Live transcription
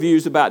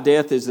views about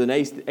death is an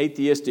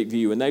atheistic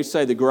view, and they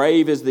say the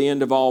grave is the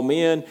end of all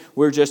men.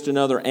 We're just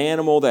another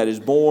animal that is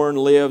born,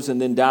 lives,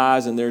 and then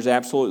dies, and there's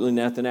absolutely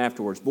nothing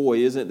afterwards. Boy,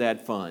 isn't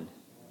that fun?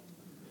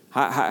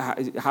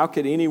 How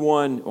could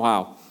anyone?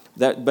 Wow!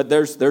 But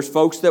there's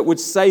folks that would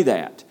say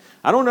that.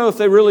 I don't know if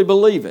they really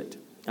believe it.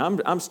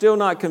 I'm still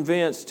not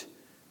convinced.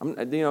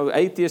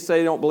 Atheists say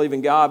they don't believe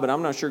in God, but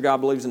I'm not sure God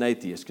believes in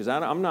atheists because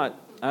I'm not.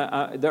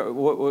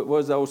 What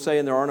was the old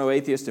saying? There are no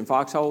atheists in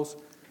foxholes.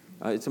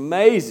 It's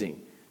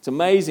amazing. It's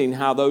amazing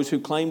how those who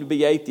claim to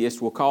be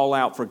atheists will call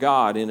out for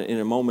God in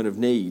a moment of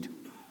need.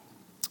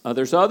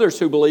 There's others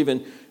who believe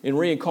in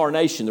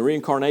reincarnation, the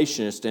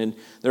reincarnationist, and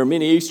there are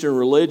many Eastern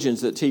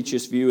religions that teach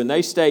this view, and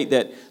they state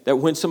that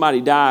when somebody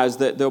dies,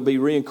 that they'll be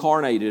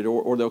reincarnated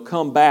or they'll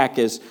come back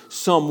as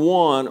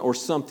someone or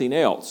something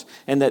else,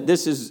 and that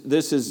this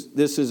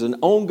is an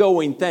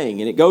ongoing thing,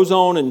 and it goes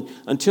on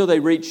until they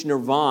reach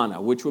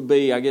nirvana, which would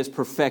be, I guess,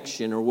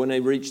 perfection, or when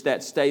they reach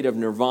that state of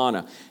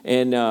nirvana,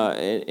 and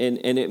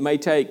it may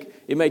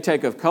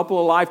take a couple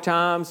of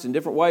lifetimes in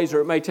different ways,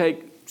 or it may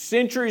take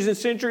centuries and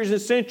centuries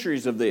and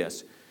centuries of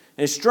this.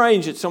 And it's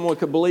strange that someone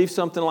could believe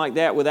something like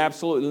that with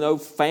absolutely no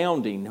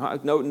founding,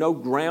 no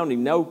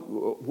grounding,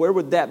 where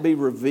would that be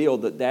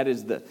revealed that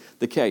is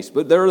the case?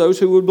 But there are those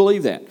who would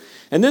believe that.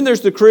 And then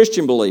there's the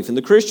Christian belief. And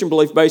the Christian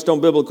belief based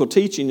on biblical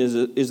teaching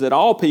is that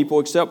all people,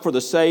 except for the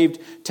saved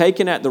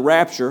taken at the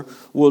rapture,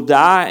 will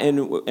die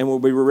and will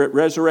be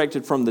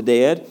resurrected from the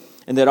dead.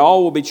 And that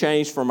all will be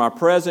changed from our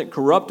present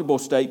corruptible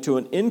state to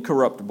an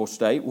incorruptible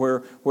state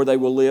where they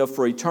will live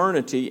for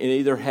eternity in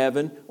either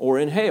heaven or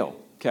in hell.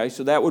 Okay,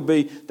 so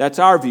that's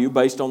our view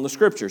based on the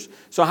Scriptures.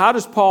 So how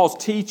does Paul's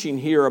teaching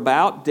here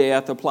about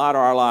death apply to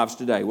our lives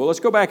today? Well, let's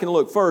go back and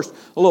look first,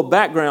 a little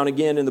background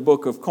again in the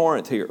book of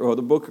Corinth here, or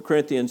the book of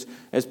Corinthians,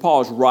 as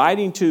Paul is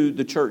writing to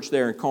the church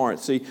there in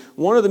Corinth. See,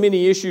 one of the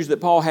many issues that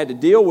Paul had to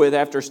deal with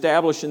after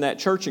establishing that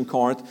church in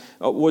Corinth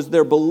was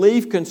their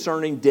belief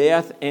concerning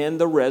death and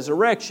the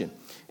resurrection.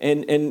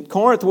 And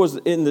Corinth was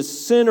in the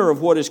center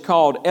of what is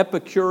called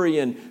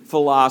Epicurean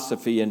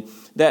philosophy. And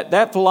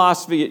that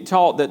philosophy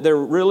taught that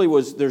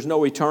there's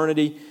no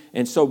eternity.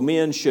 And so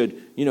men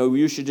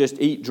you should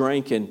just eat,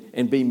 drink,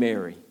 and be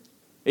merry.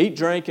 Eat,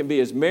 drink, and be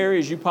as merry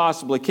as you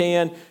possibly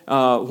can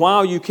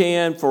while you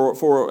can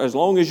for as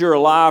long as you're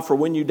alive. For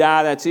when you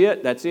die, that's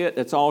it.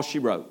 That's all she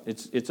wrote.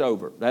 It's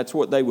over. That's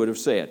what they would have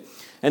said.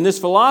 And this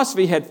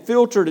philosophy had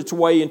filtered its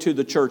way into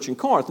the church in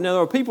Corinth. Now, there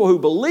were people who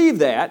believed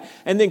that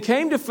and then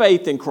came to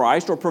faith in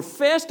Christ or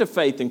professed a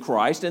faith in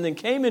Christ and then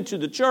came into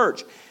the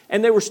church,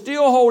 and they were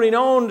still holding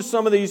on to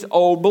some of these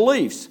old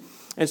beliefs.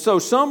 And so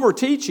some were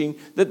teaching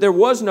that there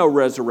was no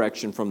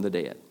resurrection from the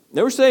dead.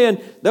 They were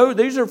saying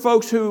these are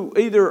folks who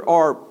either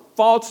are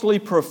falsely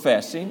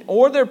professing,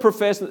 or they're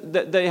professing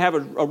that they have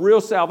a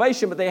real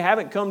salvation, but they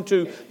haven't come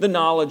to the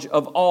knowledge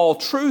of all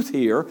truth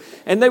here.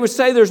 And they would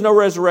say there's no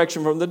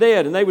resurrection from the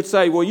dead. And they would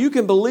say, well, you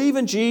can believe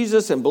in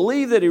Jesus and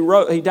believe that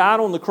he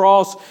died on the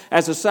cross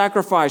as a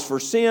sacrifice for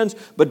sins,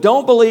 but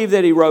don't believe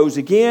that he rose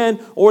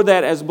again, or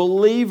that as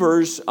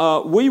believers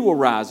we will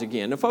rise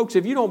again. Now, folks,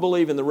 if you don't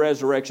believe in the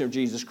resurrection of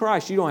Jesus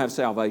Christ, you don't have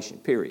salvation,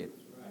 period.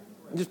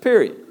 Just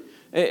period.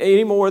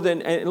 Any more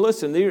than, and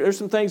listen, there's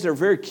some things that are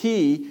very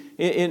key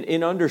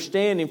in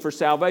understanding for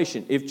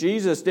salvation. If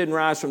Jesus didn't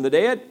rise from the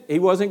dead, he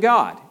wasn't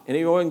God. And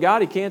he wasn't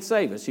God, he can't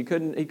save us. He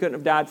couldn't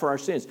have died for our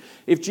sins.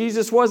 If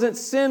Jesus wasn't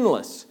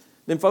sinless,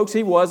 then folks,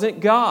 he wasn't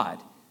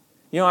God.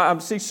 I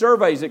see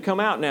surveys that come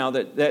out now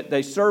that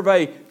they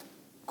survey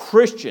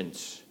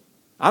Christians.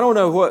 I don't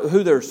know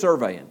who they're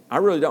surveying. I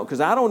really don't, because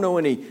I don't know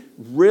any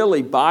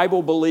really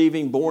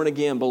Bible-believing,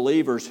 born-again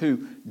believers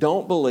who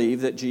don't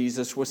believe that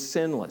Jesus was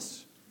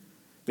sinless.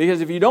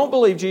 Because if you don't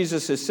believe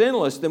Jesus is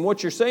sinless, then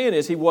what you're saying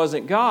is he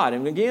wasn't God.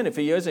 And again, if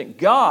he isn't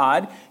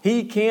God,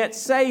 he can't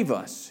save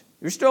us.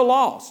 You're still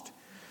lost.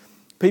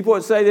 People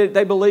would say that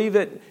they believe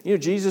that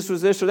Jesus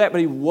was this or that, but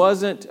he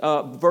wasn't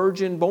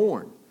virgin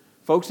born.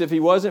 Folks, if he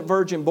wasn't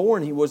virgin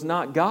born, he was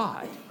not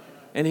God.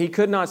 And he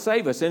could not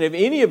save us. And if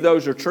any of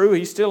those are true,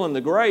 he's still in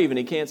the grave and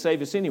he can't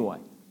save us anyway.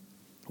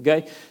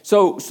 Okay?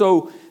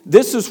 So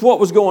this is what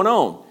was going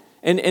on.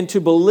 And to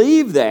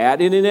believe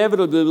that, it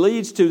inevitably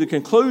leads to the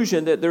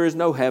conclusion that there is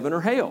no heaven or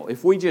hell.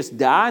 If we just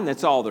die and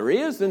that's all there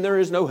is, then there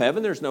is no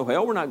heaven, there's no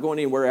hell. We're not going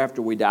anywhere after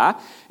we die.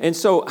 And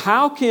so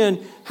how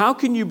can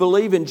you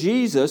believe in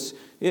Jesus?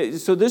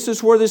 So this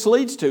is where this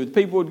leads to.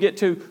 People would get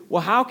to,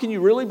 well, how can you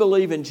really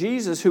believe in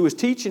Jesus who is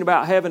teaching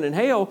about heaven and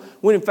hell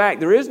when in fact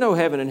there is no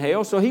heaven and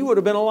hell? So he would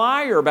have been a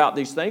liar about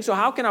these things. So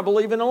how can I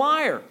believe in a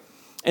liar?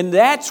 And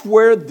that's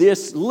where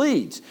this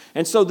leads.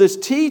 And so this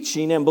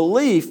teaching and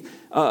belief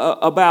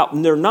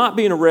about there not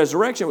being a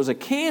resurrection, it was a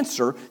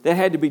cancer that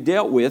had to be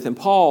dealt with, and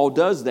Paul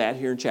does that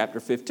here in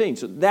chapter 15.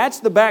 So that's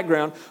the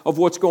background of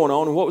what's going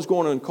on and what was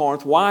going on in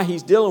Corinth, why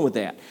he's dealing with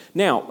that.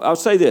 Now, I'll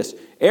say this.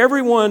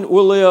 Everyone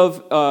will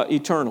live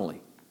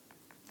eternally.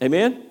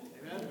 Amen?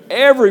 Amen?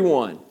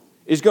 Everyone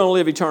is going to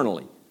live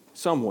eternally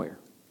somewhere.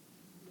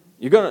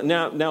 You're going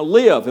to now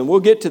live, and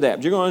we'll get to that,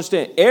 but you're going to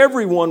understand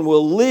everyone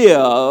will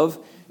live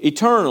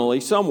eternally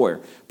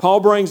somewhere. Paul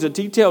brings a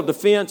detailed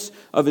defense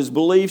of his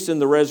beliefs in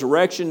the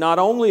resurrection, not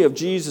only of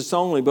Jesus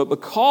only, but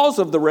because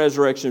of the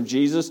resurrection of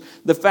Jesus,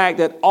 the fact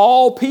that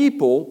all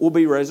people will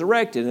be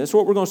resurrected. And that's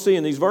what we're going to see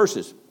in these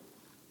verses.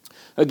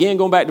 Again,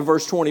 going back to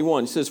verse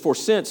 21, it says, "For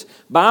since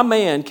by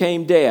man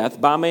came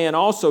death, by man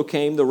also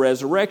came the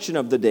resurrection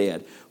of the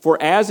dead.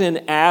 For as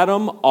in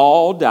Adam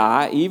all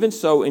die, even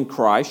so in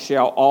Christ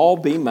shall all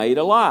be made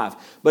alive.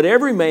 But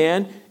every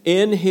man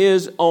in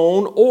his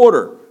own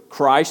order.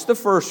 Christ the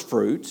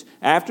firstfruits,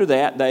 after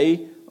that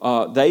they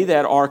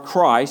that are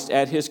Christ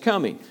at his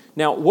coming."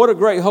 Now, what a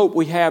great hope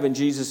we have in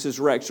Jesus'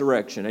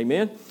 resurrection.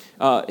 Amen?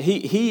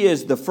 He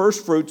is the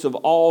firstfruits of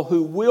all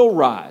who will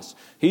rise.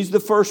 He's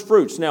the first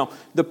fruits. Now,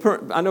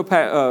 I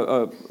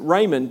know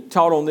Raymond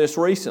taught on this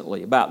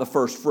recently about the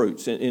first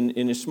fruits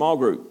in his small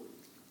group.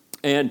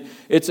 And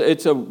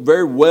it's a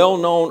very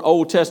well-known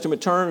Old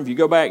Testament term. If you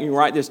go back and you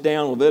write this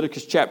down,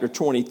 Leviticus chapter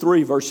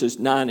 23, verses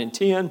 9 and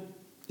 10,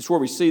 it's where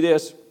we see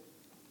this.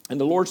 "And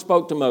the Lord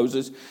spoke to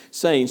Moses,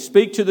 saying,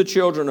 Speak to the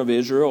children of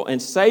Israel,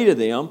 and say to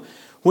them,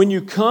 When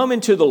you come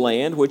into the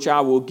land which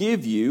I will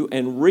give you,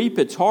 and reap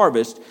its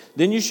harvest,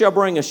 then you shall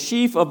bring a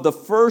sheaf of the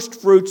first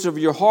fruits of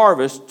your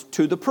harvest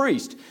to the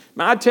priest."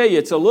 Now, I tell you,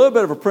 it's a little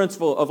bit of a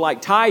principle of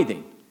like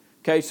tithing.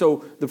 Okay,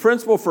 so the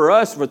principle for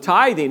us for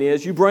tithing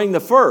is you bring the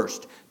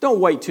first. Don't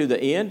wait to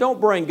the end. Don't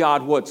bring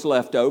God what's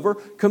left over.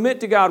 Commit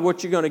to God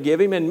what you're going to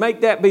give Him, and make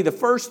that be the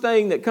first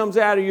thing that comes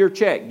out of your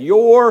check,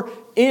 your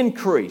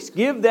increase.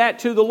 Give that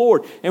to the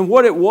Lord. And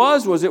what it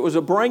was it was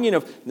a bringing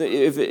of,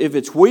 if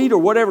it's wheat or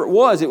whatever it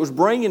was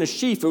bringing a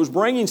sheaf. It was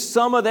bringing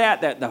some of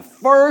that the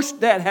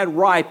first that had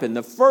ripened,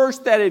 the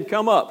first that had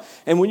come up.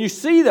 And when you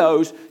see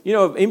those,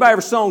 anybody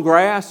ever sown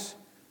grass?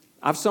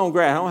 I've sown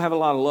grass. I don't have a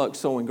lot of luck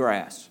sowing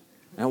grass.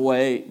 Now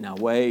wait.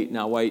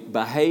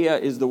 Bahia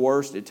is the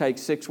worst. It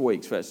takes 6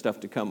 weeks for that stuff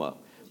to come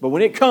up. But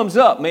when it comes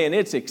up, man,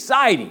 it's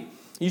exciting.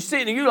 You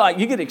see it and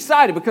you get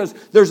excited because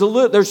there's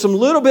some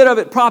little bit of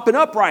it popping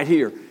up right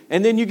here.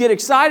 And then you get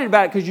excited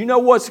about it because you know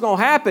what's going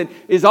to happen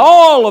is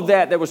all of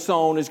that was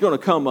sown is going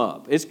to come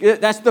up.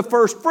 That's the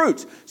first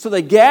fruits. So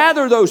they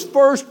gather those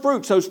first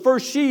fruits, those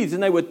first sheaves,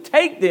 and they would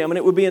take them, and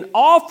it would be an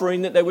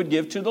offering that they would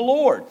give to the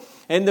Lord.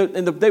 And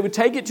they would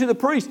take it to the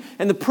priest.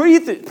 And the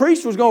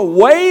priest was going to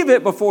wave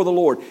it before the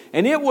Lord.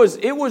 And it was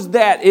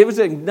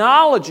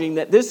acknowledging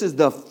that this is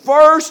the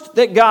first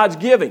that God's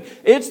giving.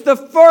 It's the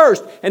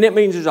first. And it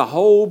means there's a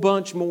whole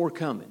bunch more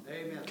coming.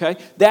 Amen. Okay?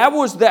 That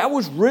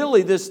was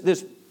really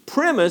this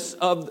premise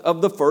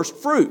of the first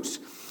fruits.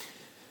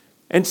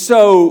 And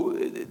so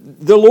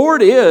the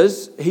Lord He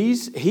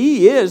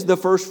is the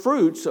first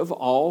fruits of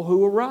all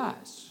who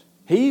arise.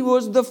 He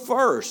was the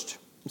first.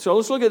 So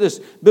let's look at this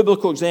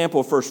biblical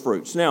example of first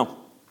fruits. Now,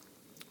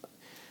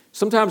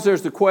 sometimes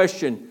there's the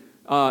question,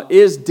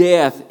 is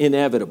death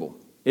inevitable?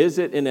 Is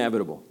it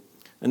inevitable?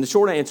 And the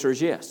short answer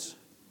is yes.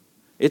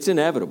 It's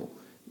inevitable.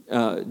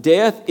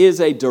 Death is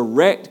a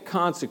direct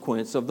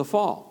consequence of the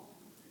fall.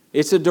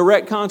 It's a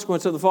direct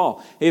consequence of the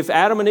fall. If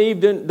Adam and Eve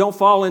don't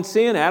fall in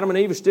sin, Adam and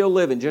Eve are still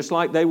living just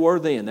like they were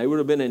then. They would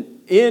have been in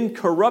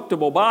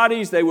incorruptible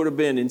bodies. They would have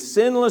been in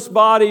sinless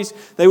bodies.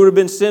 They would have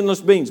been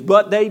sinless beings.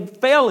 But they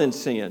fell in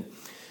sin.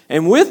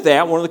 And with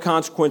that, one of the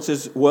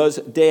consequences was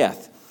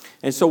death.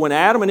 And so when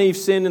Adam and Eve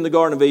sinned in the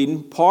Garden of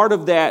Eden, part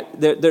of that,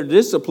 their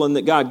discipline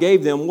that God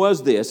gave them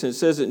was this. And it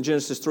says it in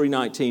Genesis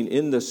 3:19,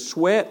 "In the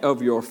sweat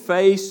of your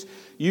face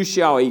you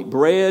shall eat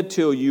bread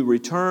till you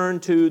return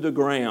to the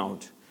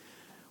ground."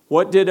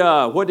 How did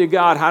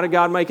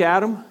God make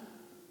Adam?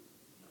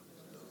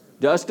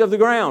 Dust of the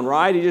ground,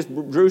 right? He just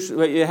drew,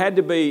 it had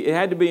to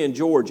be in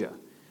Georgia.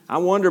 I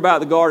wonder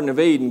about the Garden of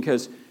Eden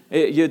because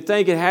you'd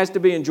think it has to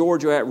be in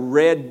Georgia,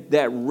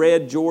 that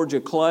red Georgia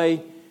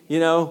clay,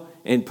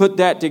 and put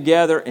that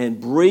together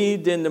and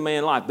breathed into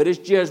man life. But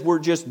we're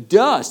just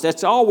dust.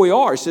 That's all we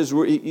are. It says,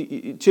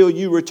 till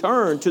you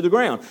return to the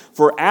ground.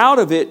 For out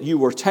of it you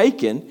were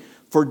taken,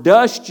 for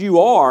dust you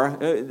are.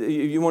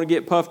 You want to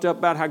get puffed up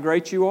about how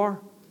great you are?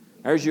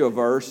 There's you a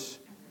verse.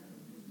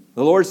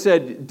 The Lord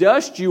said,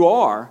 dust you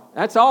are.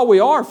 That's all we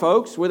are,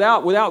 folks.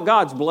 Without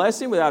God's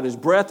blessing, without His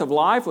breath of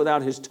life,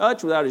 without His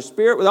touch, without His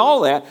Spirit, with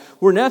all that,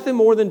 we're nothing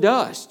more than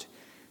dust.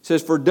 It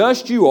says, for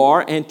dust you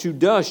are, and to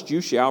dust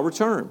you shall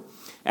return.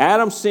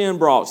 Adam's sin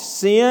brought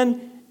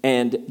sin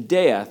and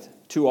death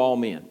to all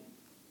men.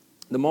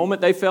 The moment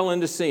they fell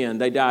into sin,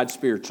 they died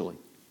spiritually.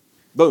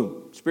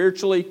 Boom,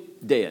 spiritually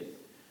dead.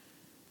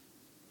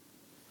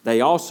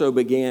 They also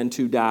began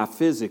to die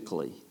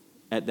physically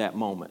at that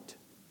moment.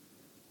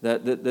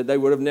 That they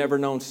would have never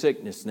known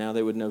sickness. Now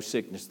they would know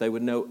sickness. They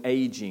would know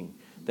aging.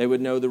 They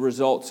would know the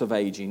results of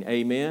aging.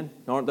 Amen?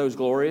 Aren't those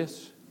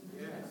glorious?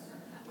 Yes.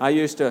 I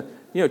used to,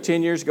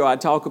 10 years ago,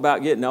 I'd talk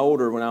about getting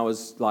older when I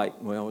was I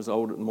was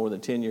older more than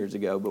 10 years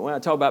ago. But when I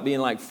talk about being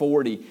like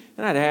 40,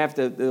 and I'd have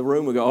the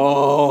room would go,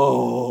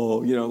 oh,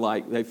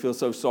 like they feel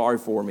so sorry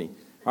for me.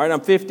 All right, I'm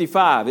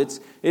 55.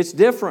 It's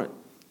different.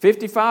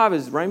 55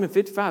 is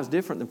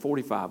different than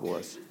 45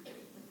 was.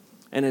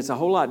 And it's a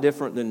whole lot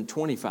different than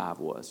 25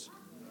 was.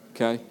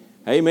 Okay?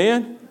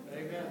 Amen?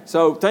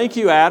 So thank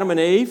you, Adam and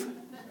Eve.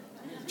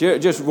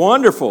 Just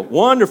wonderful,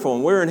 wonderful.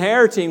 And we're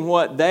inheriting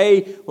what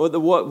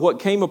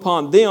came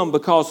upon them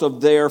because of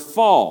their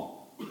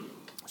fall.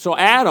 So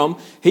Adam,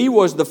 he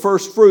was the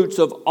first fruits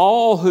of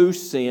all who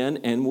sin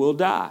and will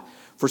die.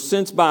 For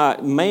since by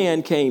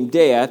man came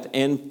death,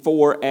 and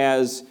for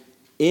as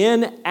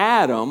in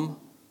Adam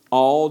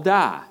all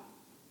die.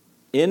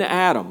 In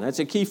Adam. That's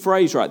a key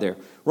phrase right there.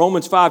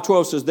 Romans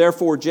 5:12 says,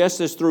 therefore, just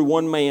as through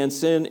one man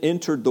sin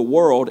entered the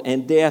world,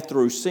 and death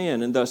through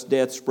sin, and thus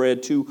death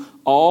spread to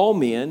all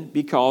men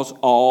because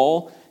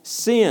all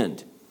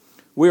sinned.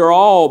 We are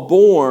all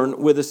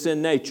born with a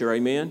sin nature,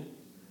 amen?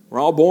 We're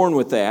all born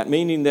with that,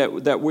 meaning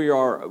that we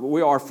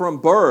are from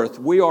birth,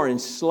 we are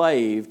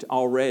enslaved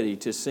already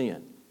to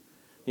sin.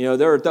 You know,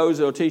 there are those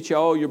that will teach you,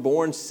 oh, you're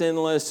born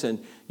sinless,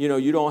 and you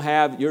don't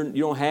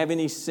have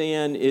any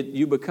sin.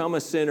 You become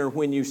a sinner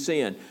when you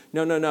sin.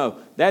 No.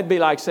 That'd be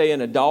like saying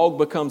a dog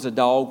becomes a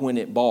dog when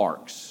it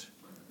barks.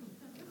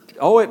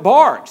 Oh, it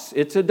barks.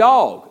 It's a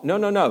dog.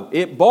 No.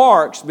 It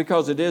barks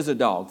because it is a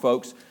dog,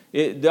 folks.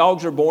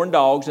 Dogs are born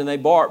dogs, and they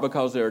bark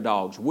because they're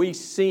dogs. We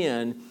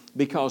sin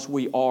because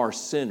we are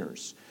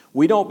sinners.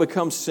 We don't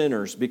become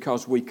sinners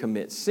because we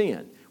commit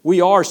sin.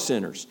 We are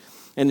sinners.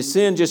 And the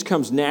sin just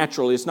comes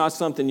naturally. It's not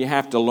something you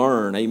have to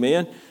learn.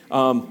 Amen?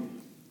 A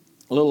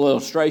little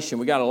illustration.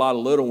 We got a lot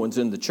of little ones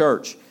in the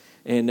church.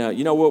 And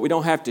you know what? We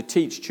don't have to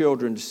teach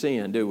children to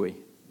sin, do we?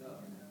 No.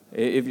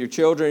 If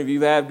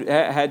you've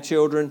had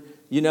children,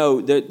 you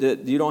know that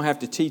you don't have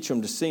to teach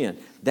them to sin.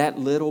 That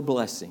little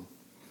blessing.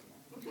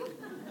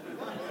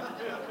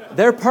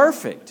 They're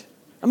perfect.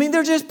 I mean,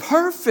 they're just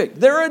perfect.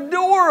 They're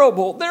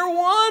adorable. They're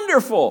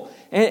wonderful.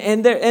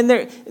 And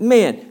they're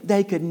man,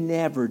 they could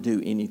never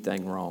do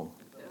anything wrong.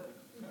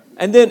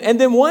 And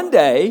then one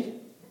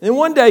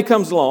day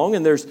comes along,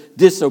 and there's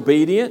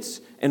disobedience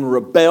and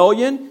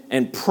rebellion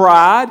and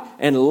pride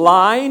and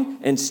lying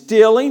and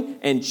stealing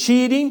and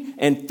cheating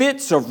and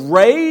fits of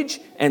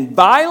rage and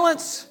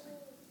violence.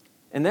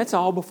 And that's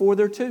all before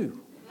they're 2.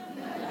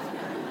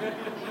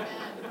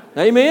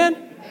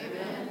 Amen?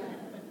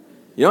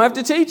 You don't have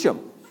to teach them.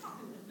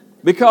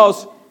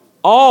 Because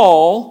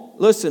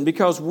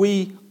because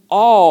we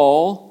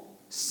all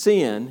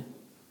sin,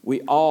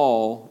 we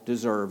all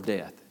deserve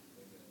death.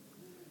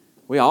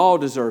 We all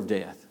deserve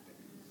death.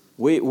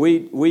 We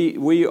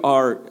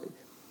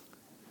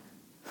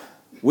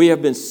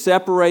have been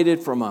separated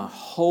from a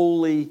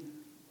holy,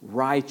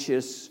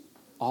 righteous,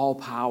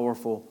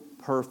 all-powerful,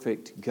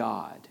 perfect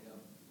God.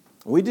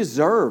 We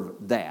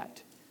deserve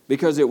that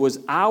because it was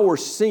our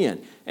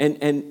sin.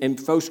 And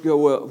folks go,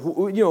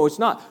 well, it's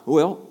not.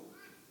 Well,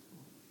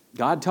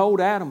 God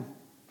told Adam,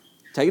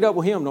 take it up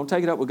with him, don't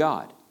take it up with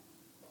God.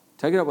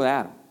 Take it up with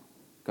Adam.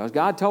 Because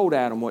God told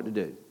Adam what to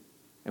do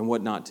and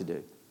what not to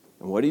do.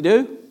 And what did he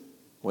do?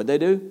 What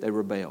did they do? They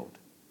rebelled.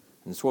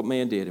 And that's what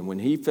man did. And when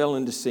he fell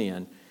into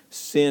sin,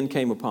 sin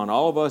came upon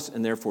all of us,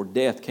 and therefore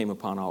death came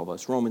upon all of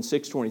us. Romans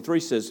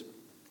 6:23 says,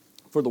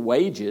 for the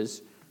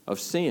wages of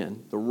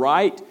sin, the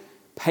right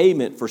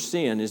payment for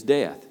sin is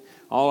death.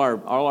 All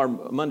our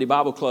Monday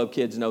Bible Club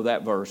kids know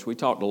that verse. We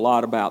talked a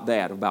lot about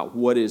that, about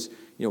what is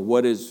the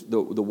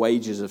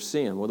wages of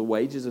sin. Well, the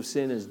wages of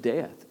sin is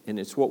death, and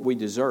it's what we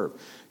deserve.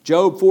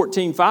 Job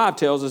 14:5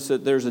 tells us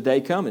that there's a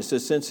day coming. It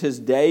says, since his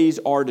days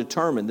are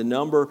determined, the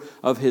number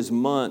of his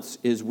months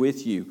is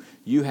with you.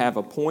 You have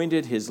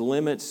appointed his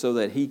limits so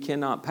that he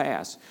cannot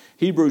pass.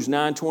 Hebrews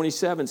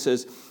 9:27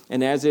 says,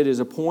 and as it is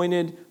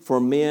appointed for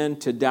men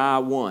to die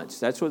once.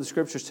 That's what the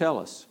scriptures tell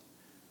us.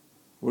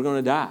 We're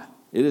going to die.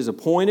 It is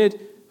appointed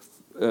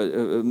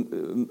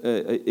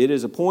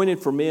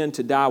for men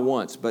to die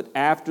once, but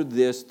after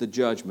this, the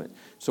judgment.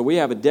 So we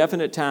have a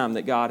definite time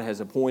that God has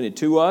appointed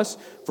to us.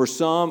 For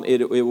some,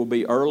 it will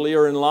be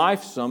earlier in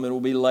life. Some, it will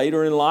be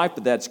later in life,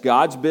 but that's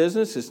God's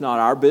business. It's not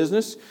our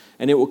business.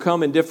 And it will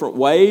come in different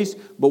ways,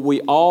 but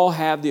we all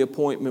have the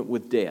appointment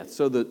with death.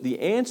 So the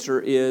answer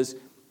is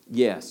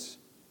yes,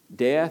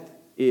 death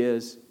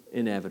is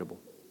inevitable.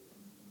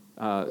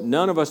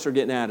 None of us are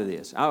getting out of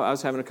this. I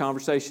was having a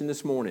conversation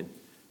this morning.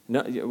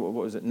 None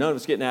of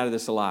us getting out of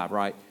this alive,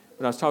 right?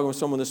 But I was talking with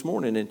someone this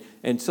morning,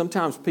 and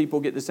sometimes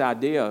people get this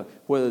idea,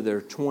 whether they're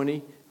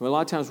 20. A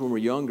lot of times when we're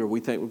younger, we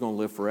think we're going to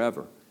live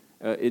forever.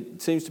 It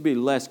seems to be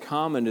less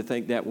common to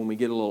think that when we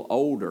get a little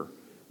older.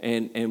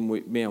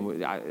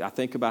 I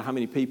think about how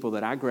many people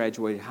that I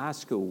graduated high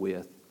school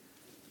with,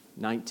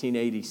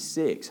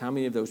 1986. How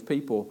many of those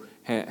people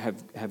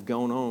have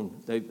gone on?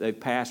 They've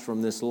passed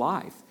from this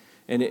life.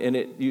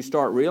 And you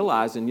start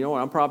realizing, you know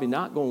what, I'm probably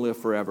not going to live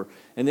forever.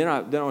 And then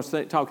I was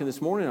talking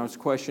this morning, I was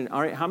questioning,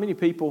 all right, how many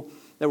people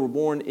that were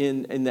born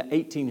in the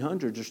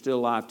 1800s are still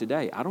alive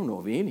today? I don't know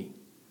of any.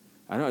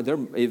 I don't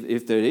know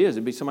if there is,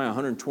 it'd be somebody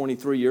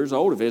 123 years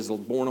old if it was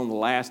born on the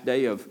last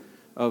day of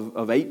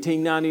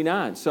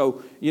 1899.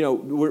 So,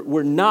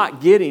 we're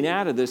not getting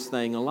out of this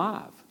thing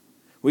alive.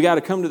 We got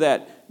to come to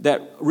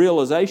that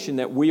realization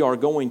that we are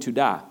going to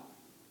die.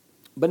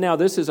 But now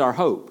this is our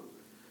hope.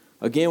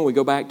 Again, we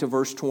go back to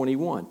verse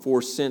 21.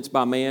 For since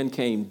by man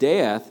came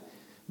death,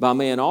 by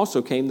man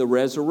also came the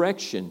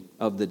resurrection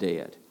of the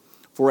dead.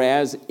 For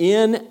as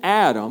in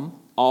Adam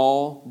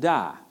all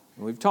die.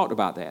 And we've talked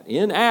about that.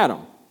 In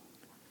Adam,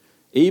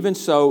 even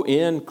so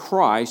in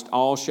Christ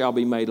all shall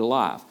be made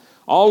alive.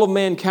 All of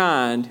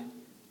mankind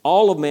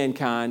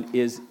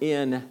is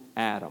in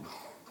Adam.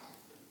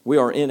 We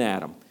are in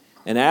Adam.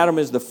 And Adam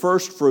is the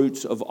first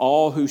fruits of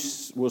all who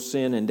will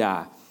sin and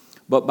die.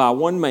 But by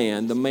one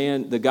man,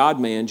 the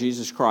God-man,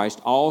 Jesus Christ,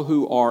 all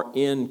who are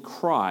in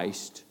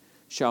Christ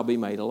shall be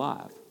made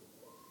alive.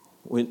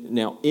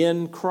 Now,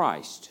 in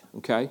Christ,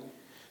 okay?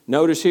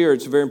 Notice here,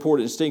 it's a very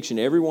important distinction.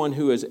 Everyone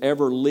who has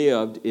ever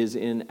lived is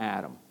in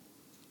Adam.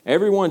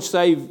 Everyone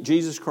save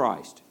Jesus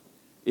Christ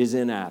is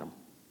in Adam.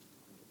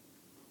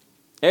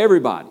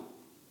 Everybody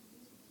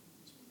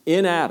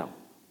in Adam,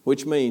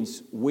 which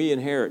means we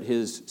inherit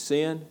his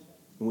sin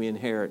and we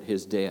inherit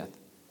his death.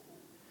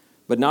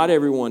 But not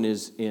everyone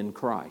is in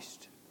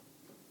Christ.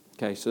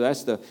 Okay, so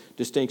that's the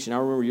distinction. I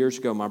remember years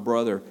ago my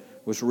brother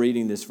was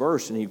reading this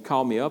verse and he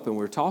called me up and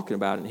we were talking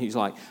about it and he's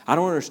like, I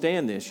don't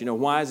understand this.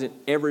 Why isn't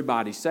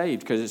everybody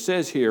saved? Because it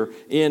says here,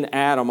 in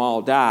Adam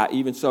all die,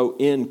 even so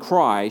in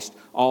Christ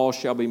all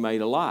shall be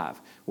made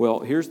alive. Well,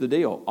 here's the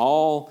deal.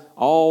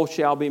 All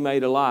shall be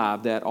made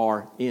alive that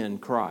are in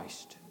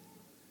Christ.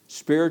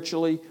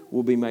 Spiritually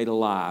will be made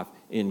alive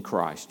in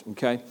Christ.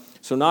 Okay?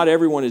 So not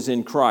everyone is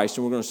in Christ,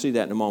 and we're going to see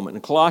that in a moment.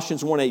 And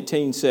Colossians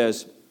 1:18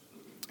 says,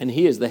 and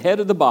he is the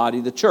head of the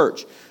body, the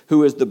church,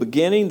 who is the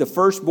beginning, the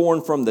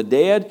firstborn from the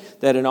dead,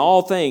 that in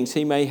all things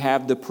he may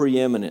have the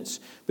preeminence.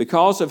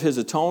 Because of his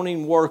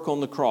atoning work on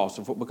the cross,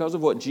 because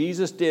of what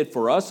Jesus did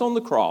for us on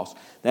the cross,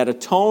 that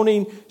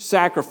atoning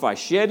sacrifice,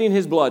 shedding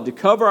his blood to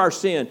cover our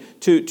sin,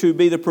 to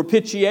be the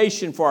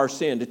propitiation for our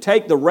sin, to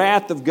take the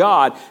wrath of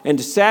God and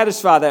to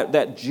satisfy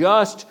that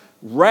just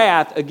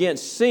wrath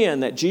against sin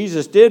that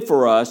Jesus did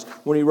for us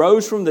when he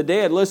rose from the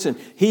dead. Listen,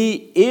 he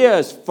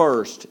is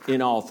first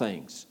in all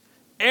things.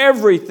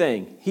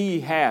 Everything he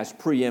has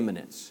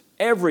preeminence.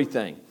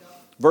 Everything.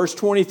 Verse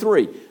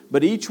 23,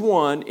 but each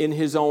one in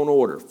his own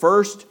order.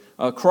 First,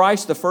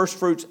 Christ the first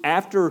fruits,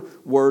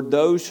 afterward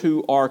those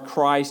who are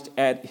Christ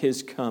at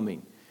his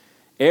coming.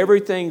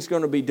 Everything's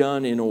going to be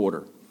done in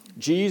order.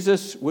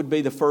 Jesus would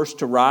be the first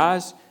to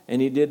rise,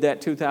 and he did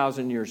that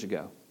 2,000 years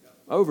ago.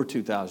 Over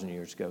 2,000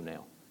 years ago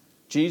now.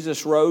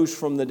 Jesus rose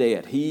from the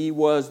dead. He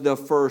was the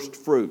first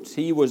fruits.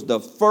 He was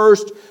the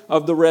first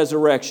of the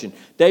resurrection.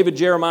 David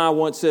Jeremiah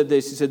once said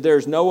this. He said,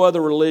 there's no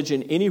other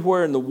religion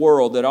anywhere in the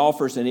world that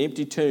offers an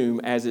empty tomb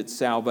as its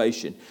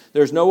salvation.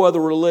 There's no other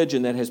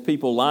religion that has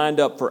people lined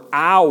up for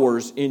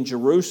hours in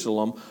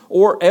Jerusalem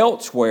or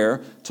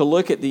elsewhere to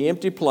look at the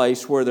empty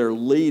place where their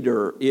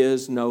leader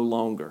is no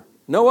longer.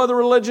 No other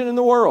religion in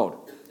the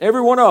world.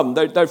 Every one of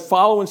them, they're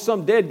following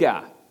some dead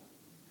guy,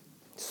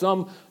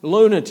 some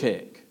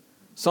lunatic,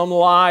 some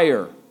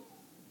liar.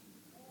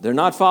 They're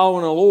not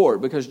following the Lord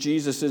because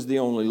Jesus is the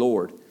only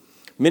Lord.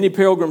 Many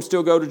pilgrims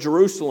still go to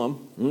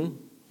Jerusalem.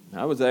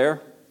 I was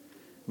there.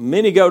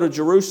 Many go to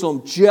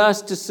Jerusalem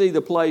just to see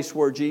the place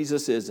where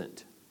Jesus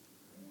isn't.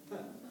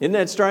 Isn't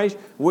that strange?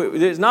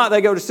 It's not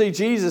they go to see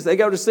Jesus, they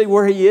go to see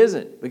where he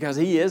isn't, because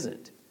he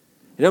isn't.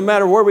 It doesn't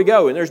matter where we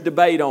go, and there's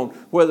debate on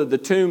whether the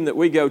tomb that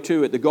we go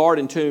to at the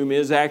Garden Tomb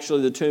is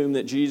actually the tomb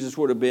that Jesus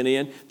would have been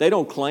in. They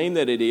don't claim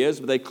that it is,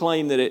 but they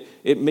claim that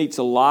it meets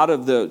a lot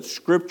of the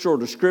scriptural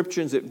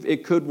descriptions.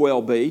 It could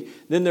well be.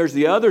 Then there's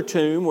the other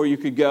tomb where you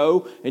could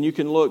go and you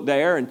can look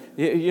there, and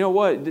you know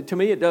what? To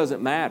me, it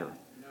doesn't matter.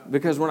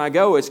 Because when I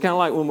go, it's kind of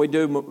like when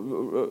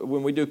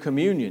we do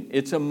communion.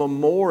 It's a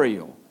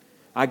memorial.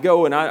 I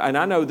go and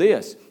I know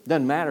this.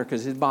 Doesn't matter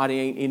because his body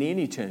ain't in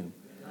any tomb.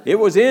 It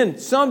was in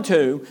some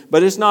tomb,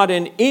 but it's not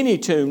in any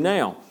tomb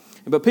now.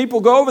 But people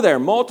go over there.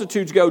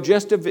 Multitudes go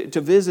just to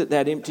visit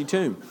that empty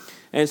tomb.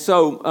 And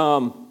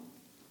so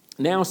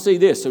now see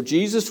this. So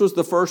Jesus was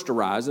the first to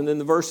rise. And then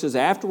the verse says,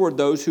 afterward,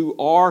 those who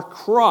are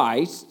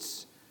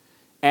Christ's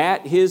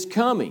at his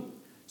coming.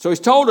 So he's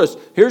told us,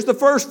 here's the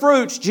first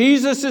fruits.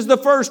 Jesus is the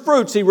first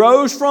fruits. He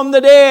rose from the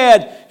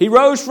dead. He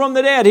rose from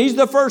the dead. He's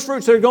the first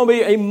fruits. There's going to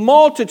be a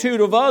multitude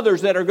of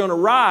others that are going to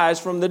rise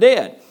from the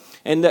dead.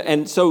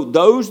 And so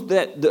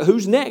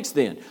who's next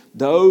then?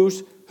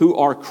 Those who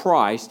are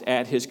Christ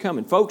at his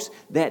coming. Folks,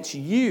 that's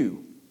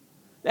you.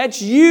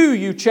 That's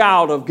you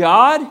child of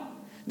God.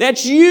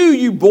 That's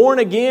you born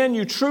again,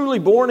 you truly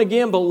born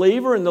again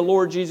believer in the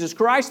Lord Jesus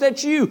Christ.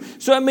 That's you.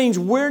 So that means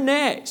we're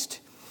next.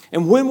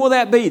 And when will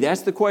that be?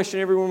 That's the question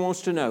everyone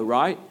wants to know,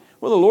 right?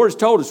 Well, the Lord has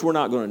told us we're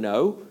not going to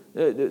know.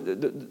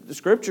 The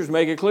Scriptures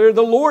make it clear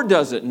the Lord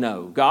doesn't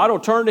know. God will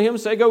turn to him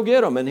and say, go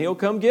get them, and he'll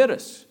come get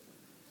us.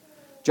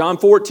 John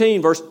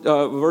 14,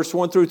 verse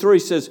 1 through 3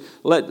 says,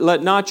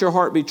 Let not your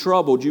heart be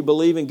troubled. You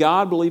believe in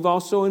God, believe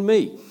also in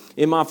me.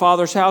 In my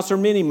Father's house are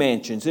many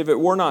mansions. If it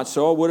were not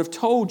so, I would have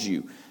told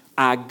you.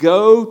 I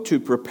go to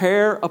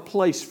prepare a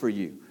place for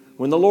you.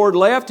 When the Lord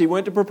left, he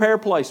went to prepare a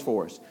place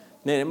for us.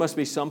 Man, it must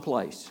be some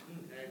place.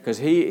 Because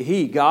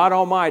he, God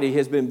Almighty,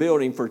 has been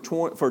building for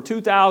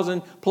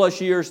 2,000 plus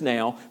years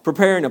now,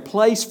 preparing a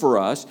place for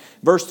us.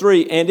 Verse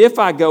 3, and if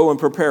I go and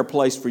prepare a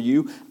place for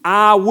you,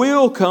 I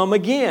will come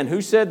again.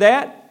 Who said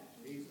that?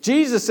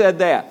 Jesus said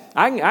that.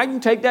 I can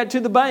take that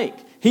to the bank.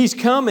 He's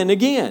coming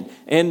again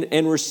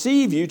and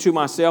receive you to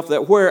myself,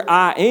 that where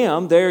I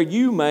am, there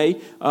you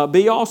may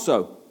be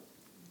also.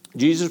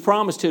 Jesus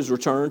promised His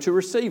return to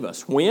receive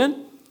us.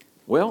 When?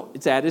 Well,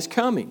 it's at His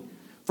coming.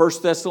 1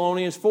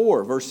 Thessalonians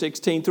 4, verse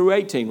 16 through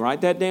 18.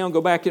 Write that down. Go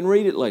back and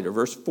read it later.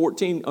 Verse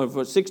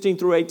 16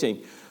 through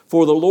 18.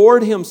 For the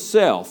Lord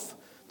Himself,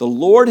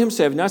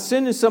 not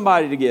sending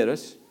somebody to get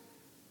us.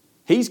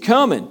 He's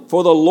coming.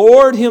 For the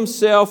Lord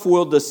Himself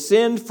will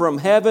descend from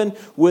heaven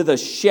with a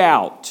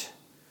shout,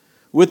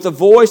 with the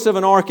voice of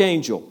an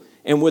archangel,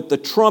 and with the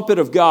trumpet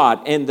of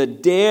God, and the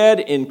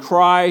dead in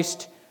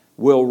Christ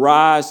will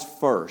rise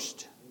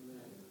first.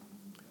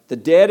 The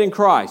dead in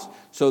Christ.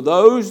 So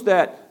those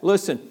that,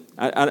 listen,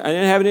 I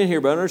didn't have it in here,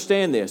 but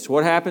understand this.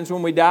 What happens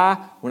when we die?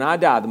 When I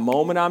die, the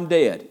moment I'm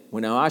dead,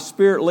 when my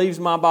spirit leaves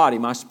my body,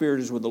 my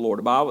spirit is with the Lord.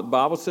 The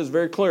Bible says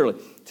very clearly,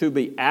 to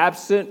be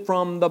absent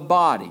from the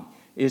body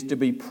is to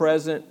be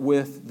present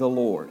with the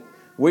Lord.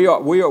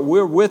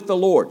 We're with the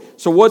Lord.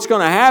 So what's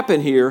going to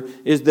happen here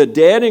is the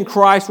dead in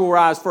Christ will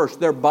rise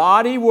first. Their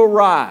body will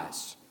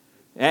rise.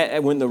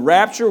 When the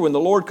rapture, when the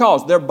Lord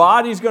calls, their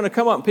body's going to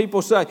come up. And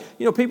people say,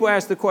 people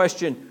ask the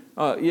question,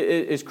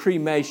 is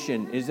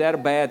cremation, is that a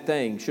bad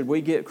thing? Should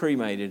we get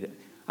cremated?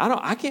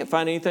 I can't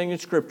find anything in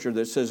Scripture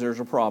that says there's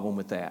a problem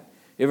with that.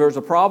 If there's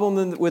a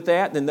problem with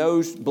that, then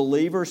those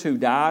believers who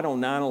died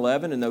on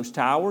 9/11 in those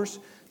towers,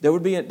 there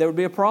would be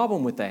a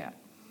problem with that.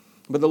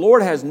 But the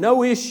Lord has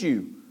no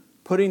issue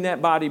putting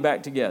that body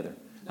back together.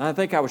 And I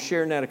think I was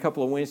sharing that a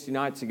couple of Wednesday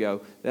nights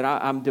ago, that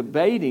I'm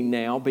debating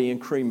now being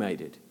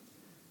cremated.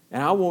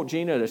 And I want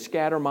Gina to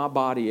scatter my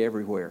body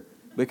everywhere.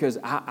 Because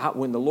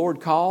when the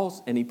Lord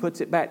calls and He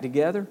puts it back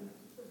together,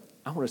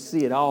 I want to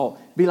see it all.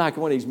 Be like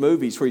one of these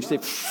movies where you see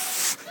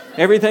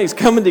everything's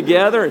coming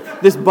together and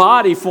this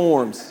body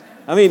forms.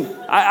 I mean,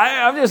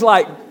 I'm just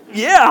like,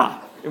 yeah,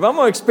 if I'm going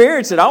to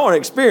experience it, I want to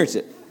experience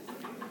it.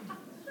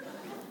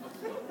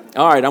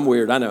 All right, I'm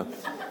weird, I know.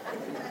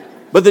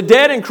 But the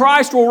dead in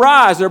Christ will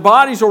rise, their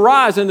bodies will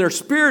rise, and their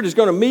spirit is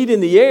going to meet in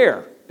the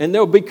air. And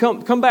they'll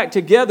come back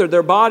together,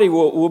 their body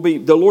will be,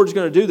 the Lord's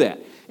going to do that.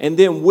 And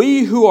then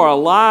we who are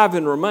alive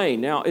and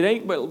remain. Now,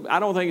 I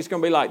don't think it's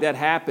going to be like that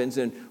happens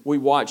and we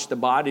watch the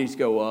bodies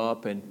go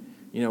up and,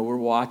 we're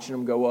watching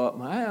them go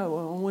up. I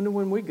wonder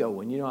when we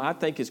go. And, I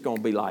think it's going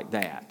to be like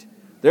that.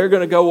 They're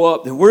going to go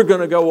up, then we're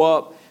going to go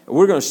up.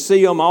 We're going to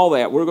see them, all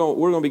that. We're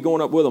going to be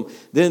going up with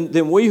them.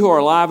 Then we who are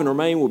alive and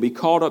remain will be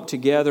caught up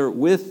together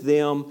with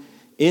them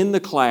in the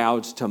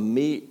clouds to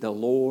meet the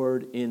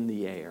Lord in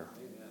the air.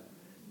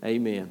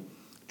 Amen.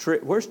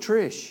 Where's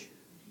Trish?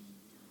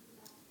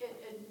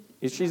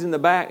 If she's in the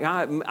back,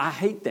 I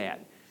hate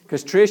that.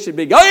 Because Trish would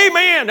be,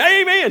 amen,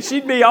 amen.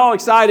 She'd be all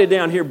excited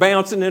down here,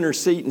 bouncing in her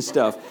seat and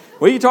stuff.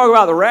 When you talk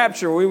about the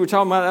rapture, we were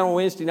talking about that on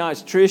Wednesday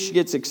nights, Trish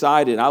gets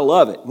excited. I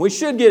love it. We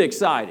should get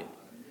excited.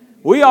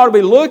 We ought to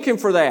be looking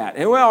for that.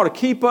 And we ought to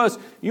keep us,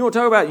 you want to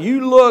talk about,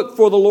 you look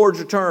for the Lord's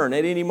return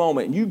at any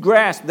moment. And you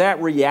grasp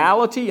that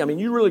reality. I mean,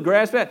 you really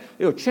grasp that.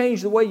 It'll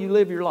change the way you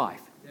live your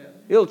life. Yeah.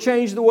 It'll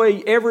change the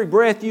way every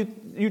breath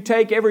you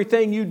take,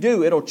 everything you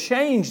do. It'll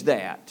change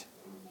that.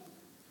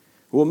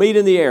 We'll meet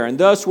in the air, and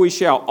thus we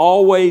shall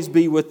always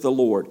be with the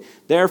Lord.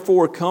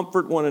 Therefore,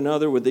 comfort one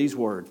another with these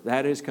words.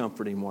 That is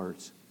comforting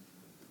words.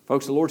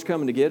 Folks, the Lord's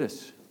coming to get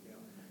us.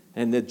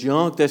 And the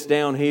junk that's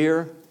down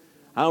here,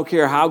 I don't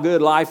care how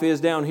good life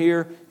is down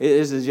here,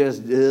 this is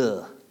just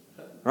ugh.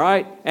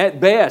 Right? At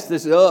best,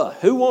 this is ugh.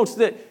 Who wants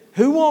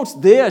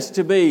this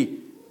to be,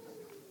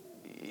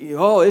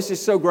 this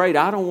is so great,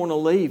 I don't want to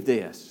leave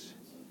this.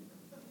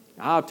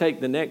 I'll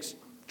take the next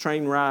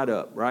train ride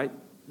up, right?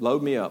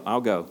 Load me up, I'll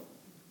go.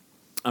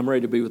 I'm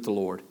ready to be with the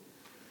Lord.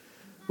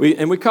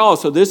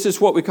 So this is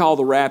what we call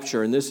the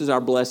rapture, and this is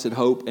our blessed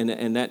hope,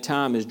 and that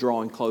time is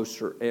drawing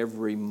closer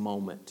every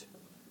moment.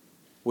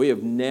 We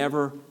have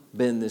never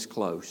been this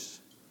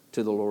close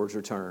to the Lord's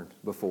return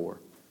before.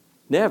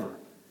 Never.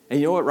 And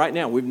you know what? Right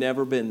now, we've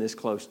never been this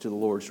close to the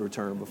Lord's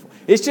return before.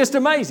 It's just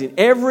amazing.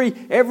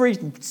 Every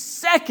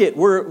second,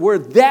 we're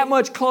that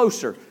much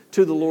closer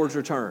to the Lord's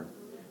return.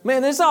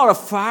 Man, this ought to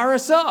fire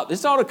us up.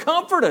 This ought to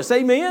comfort us.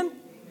 Amen?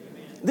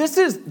 This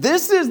is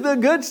the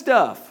good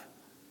stuff.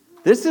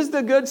 This is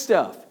the good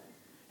stuff.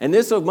 And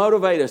this will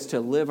motivate us to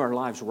live our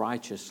lives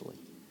righteously.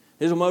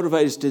 This will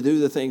motivate us to do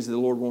the things that the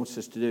Lord wants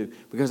us to do.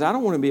 Because I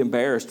don't want to be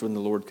embarrassed when the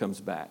Lord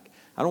comes back.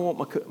 I don't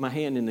want my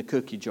hand in the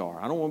cookie jar.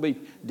 I don't want to be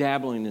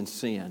dabbling in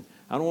sin.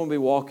 I don't want to be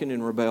walking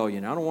in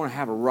rebellion. I don't want to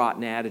have a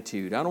rotten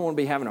attitude. I don't want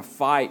to be having a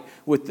fight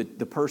with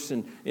the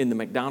person in the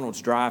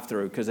McDonald's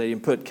drive-thru because they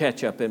didn't put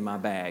ketchup in my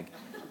bag.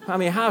 I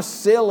mean, how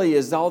silly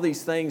is all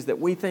these things that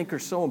we think are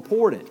so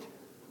important?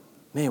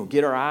 Man, we'll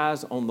get our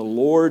eyes on the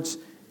Lord's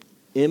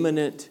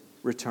imminent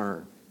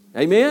return.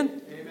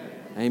 Amen? Amen.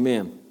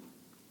 Amen.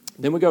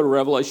 Then we go to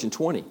Revelation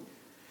 20.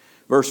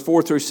 Verse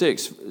 4 through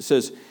 6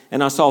 says,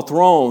 "And I saw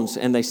thrones,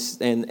 and they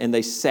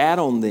sat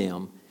on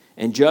them,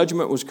 and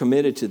judgment was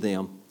committed to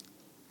them.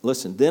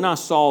 Listen, then I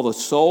saw the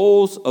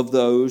souls of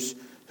those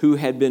who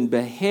had been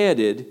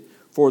beheaded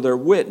for their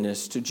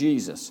witness to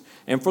Jesus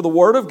and for the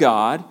word of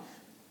God,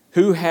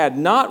 who had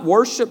not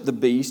worshiped the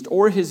beast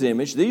or his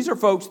image." These are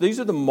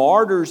the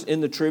martyrs in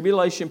the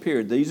tribulation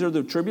period. These are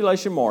the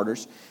tribulation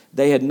martyrs.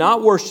 They had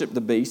not worshiped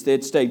the beast. They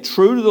had stayed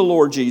true to the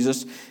Lord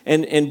Jesus.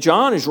 And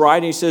John is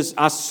writing, he says,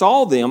 I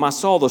saw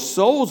the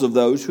souls of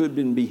those who had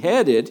been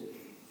beheaded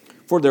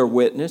for their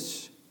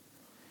witness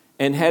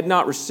and had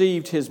not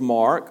received his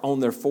mark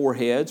on their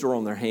foreheads or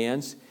on their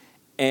hands.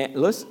 And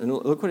listen,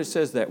 look what it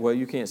says that. Well,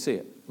 you can't see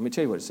it. Let me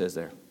tell you what it says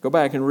there. Go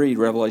back and read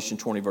Revelation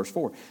 20, verse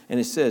 4. And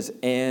it says,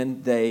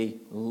 and they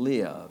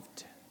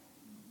lived.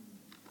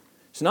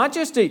 It's not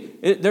just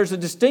there's a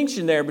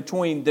distinction there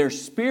between their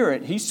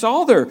spirit. He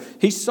saw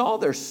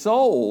their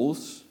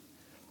souls.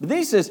 But then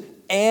he says,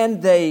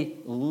 and they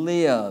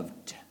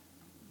lived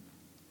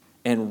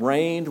and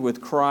reigned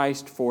with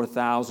Christ for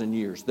 1,000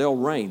 years. They'll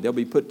reign. They'll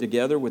be put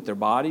together with their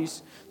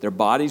bodies. Their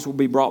bodies will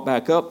be brought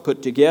back up,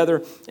 put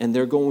together, and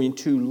they're going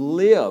to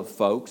live,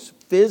 folks.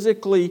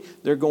 Physically,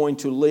 they're going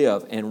to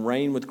live and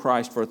reign with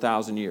Christ for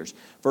 1,000 years.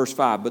 Verse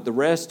 5, but the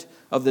rest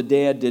of the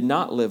dead did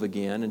not live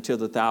again until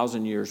the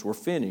 1,000 years were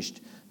finished.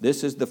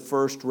 This is the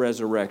first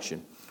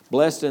resurrection.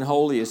 Blessed and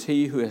holy is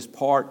he who has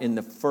part in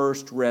the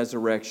first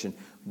resurrection.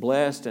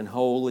 Blessed and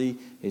holy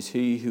is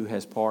he who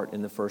has part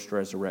in the first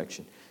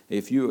resurrection.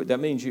 That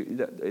means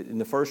in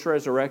the first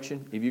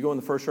resurrection, if you go in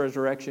the first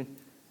resurrection,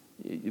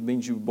 it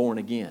means you're born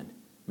again.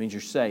 It means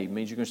you're saved. It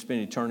means you're going to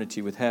spend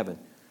eternity with heaven.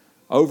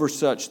 Over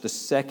such the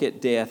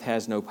second death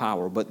has no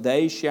power, but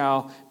they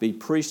shall be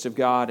priests of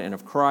God and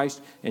of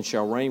Christ and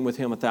shall reign with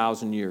him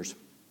 1,000 years.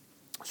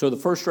 So the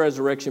first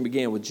resurrection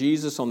began with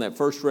Jesus on that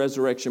first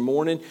resurrection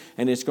morning,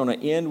 and it's going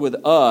to end with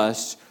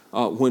us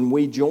when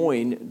we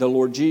join the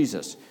Lord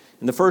Jesus.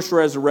 And the first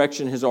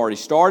resurrection has already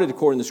started.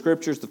 According to the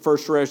Scriptures, the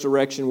first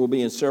resurrection will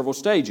be in several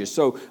stages.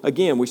 So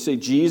again, we see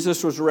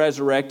Jesus was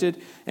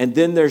resurrected, and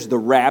then there's the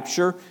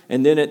rapture.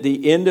 And then at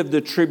the end of the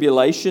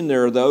tribulation,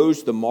 there are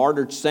the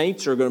martyred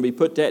saints are going to be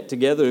put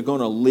together, they're going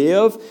to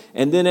live.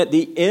 And then at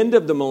the end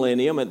of the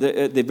millennium, at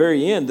the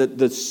very end,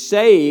 the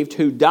saved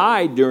who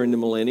died during the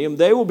millennium,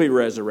 they will be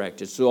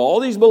resurrected. So all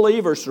these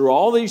believers through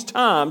all these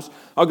times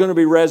are going to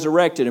be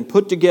resurrected and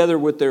put together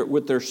with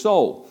their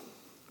soul.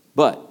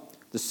 But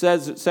the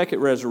second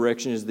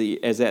resurrection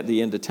is at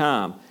the end of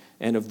time,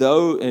 and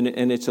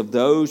it's of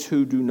those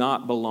who do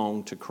not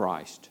belong to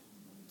Christ.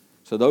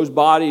 So those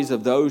bodies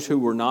of those who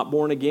were not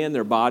born again,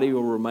 their body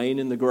will remain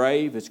in the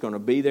grave. It's going to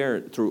be there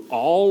through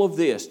all of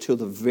this till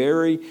the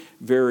very,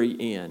 very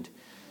end.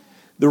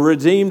 The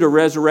redeemed are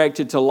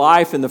resurrected to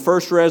life in the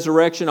first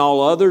resurrection.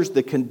 All others,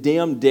 the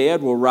condemned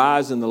dead, will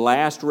rise in the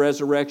last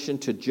resurrection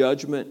to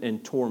judgment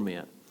and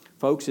torment.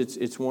 Folks,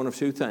 it's one of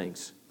two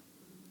things.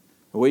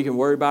 We can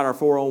worry about our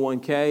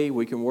 401k.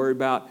 We can worry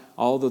about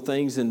all the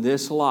things in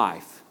this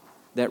life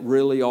that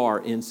really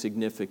are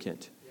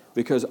insignificant.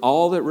 Because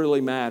all that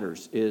really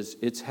matters is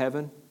it's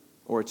heaven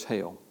or it's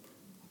hell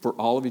for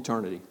all of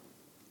eternity.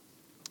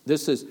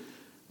 This is,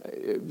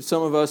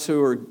 some of us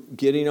who are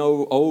getting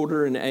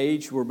older in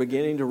age, we're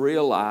beginning to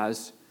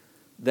realize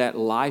that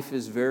life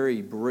is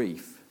very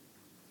brief.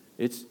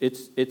 It's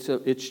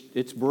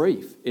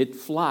brief. It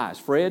flies.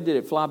 Fred, did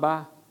it fly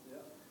by?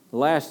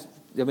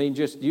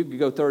 You could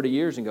go 30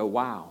 years and go,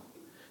 wow.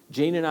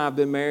 Gene and I have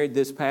been married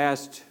this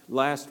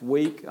last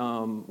week,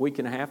 week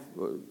and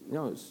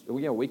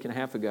a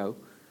half ago,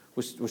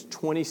 was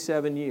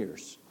 27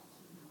 years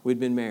we'd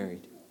been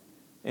married.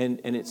 And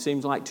it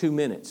seems like 2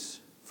 minutes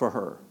for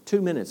her.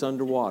 2 minutes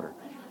underwater.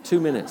 2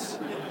 minutes.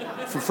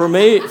 For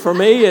me,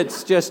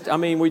 it's just,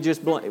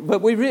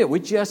 we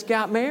just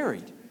got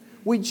married.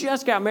 We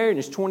just got married and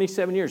it's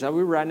 27 years. We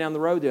were riding down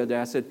the road the other day.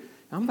 I said,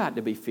 I'm about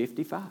to be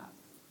 55.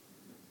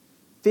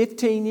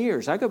 15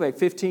 years. I go back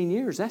 15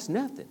 years. That's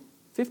nothing.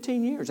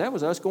 15 years. That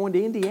was us going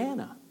to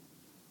Indiana.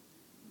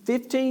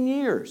 15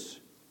 years.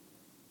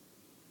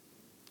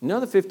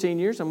 Another 15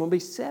 years, I'm going to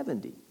be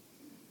 70.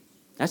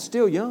 That's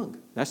still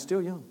young.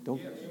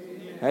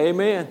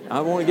 Amen. I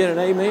want to get an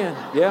amen.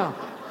 Yeah.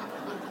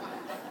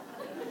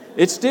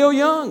 It's still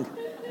young.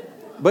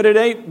 But it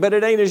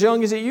ain't as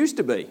young as it used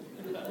to be.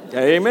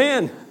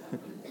 Amen.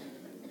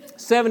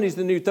 70's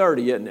the new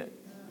 30, isn't it?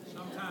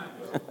 Sometimes.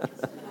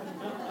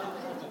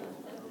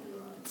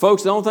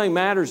 Folks, the only thing that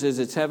matters is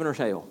it's heaven or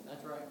hell.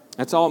 That's right.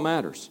 That's all that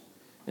matters.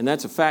 And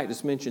that's a fact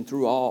that's mentioned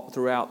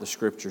throughout the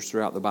Scriptures,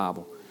 throughout the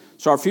Bible.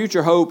 So our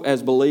future hope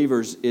as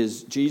believers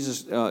is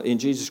in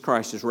Jesus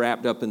Christ is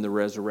wrapped up in the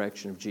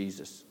resurrection of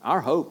Jesus. Our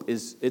hope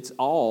it's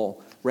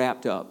all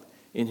wrapped up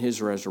in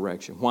His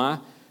resurrection. Why?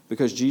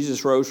 Because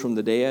Jesus rose from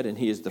the dead and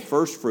He is the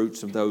first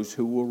fruits of those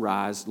who will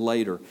rise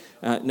later.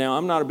 Now,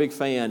 I'm not a big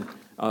fan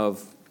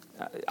of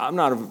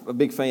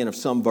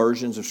some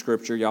versions of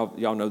Scripture.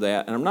 Y'all know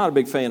that. And I'm not a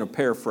big fan of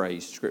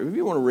paraphrase Scripture. If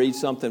you want to read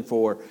something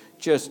for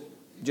just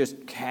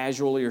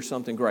casually or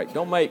something, great.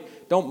 Don't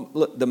make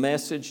the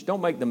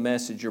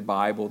message your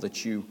Bible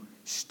that you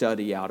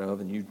study out of,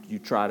 and you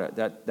try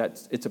to,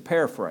 it's a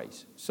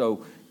paraphrase.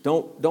 So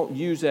don't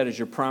use that as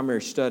your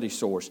primary study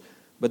source.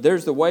 But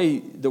there's the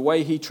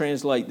way he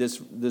translates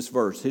this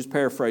verse, his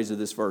paraphrase of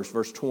this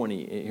verse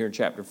 20 here in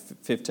chapter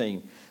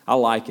 15. I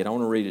like it. I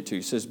want to read it to you.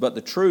 It says, "But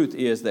the truth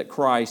is that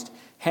Christ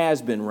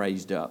has been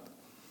raised up,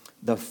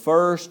 the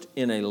first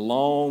in a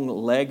long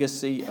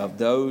legacy of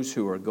those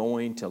who are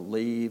going to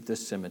leave the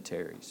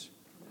cemeteries."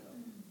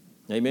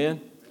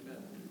 Amen?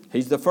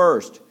 He's the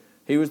first.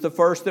 He was the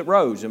first that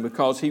rose, and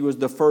because he was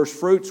the first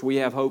fruits, we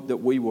have hope that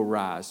we will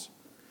rise.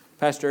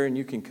 Pastor Aaron,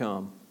 you can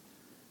come.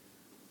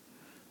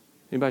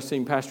 Anybody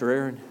seen Pastor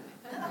Aaron?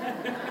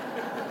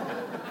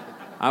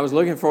 I was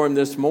looking for him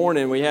this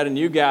morning. We had a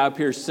new guy up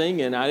here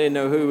singing. I didn't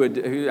know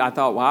who. I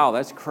thought, wow,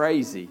 that's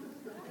crazy.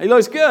 He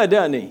looks good,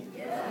 doesn't he?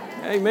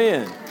 Yeah.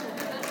 Amen.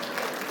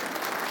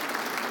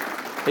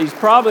 He's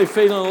probably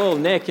feeling a little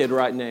naked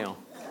right now.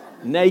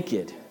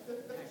 Naked.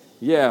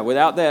 Yeah,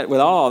 without that,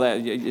 with all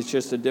that, it's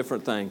just a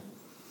different thing.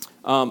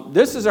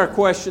 This is our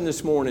question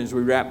this morning as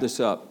we wrap this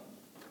up.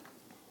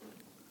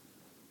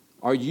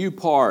 Are you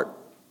part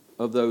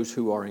of those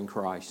who are in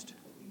Christ?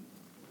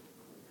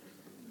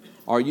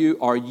 Are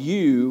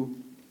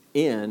you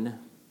in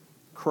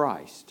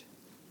Christ?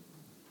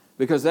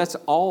 Because that's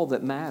all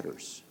that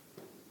matters.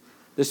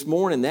 This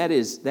morning, that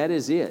is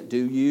it. Do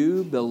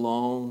you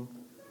belong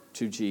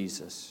to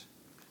Jesus?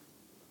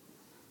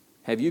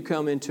 Have you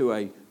come into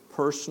a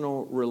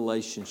personal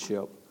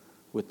relationship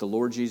with the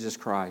Lord Jesus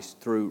Christ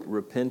through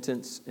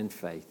repentance and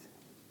faith?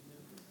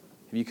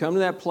 Have you come to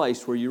that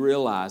place where you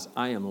realize,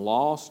 I am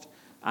lost,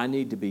 I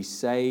need to be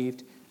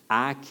saved,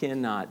 I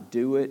cannot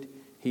do it,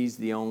 He's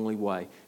the only way?